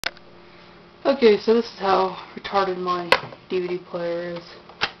Okay, so this is how retarded my DVD player is.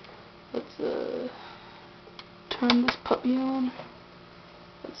 Let's turn this puppy on.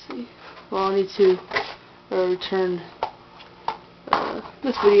 Let's see. Well, I need to return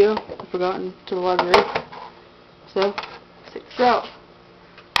this video. I've forgotten to the library. So, let's take this out.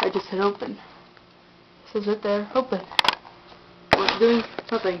 I just hit open. It says right there, open. What's it doing?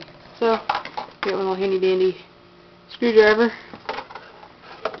 Nothing. So, get one little handy dandy screwdriver.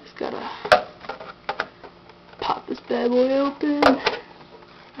 Just gotta pop this bad boy open.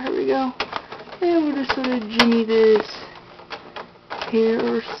 There we go. And we'll just sort of jimmy this here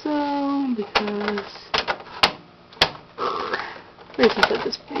or so, because reasons that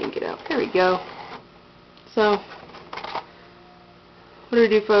this didn't get out. There we go. So, what do we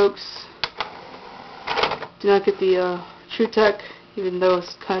do, folks? Do not get the Trutech, even though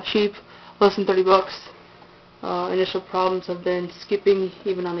it's kind of cheap, less than 30 bucks. Initial problems have been skipping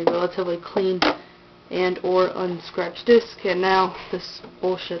even on a relatively clean and or unscratched disc, and now this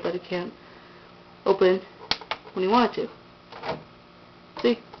bullshit that it can't open when you want it to.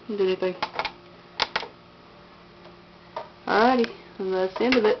 See? Didn't do anything. Alrighty, and that's the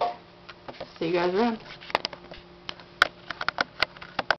end of it. See you guys around.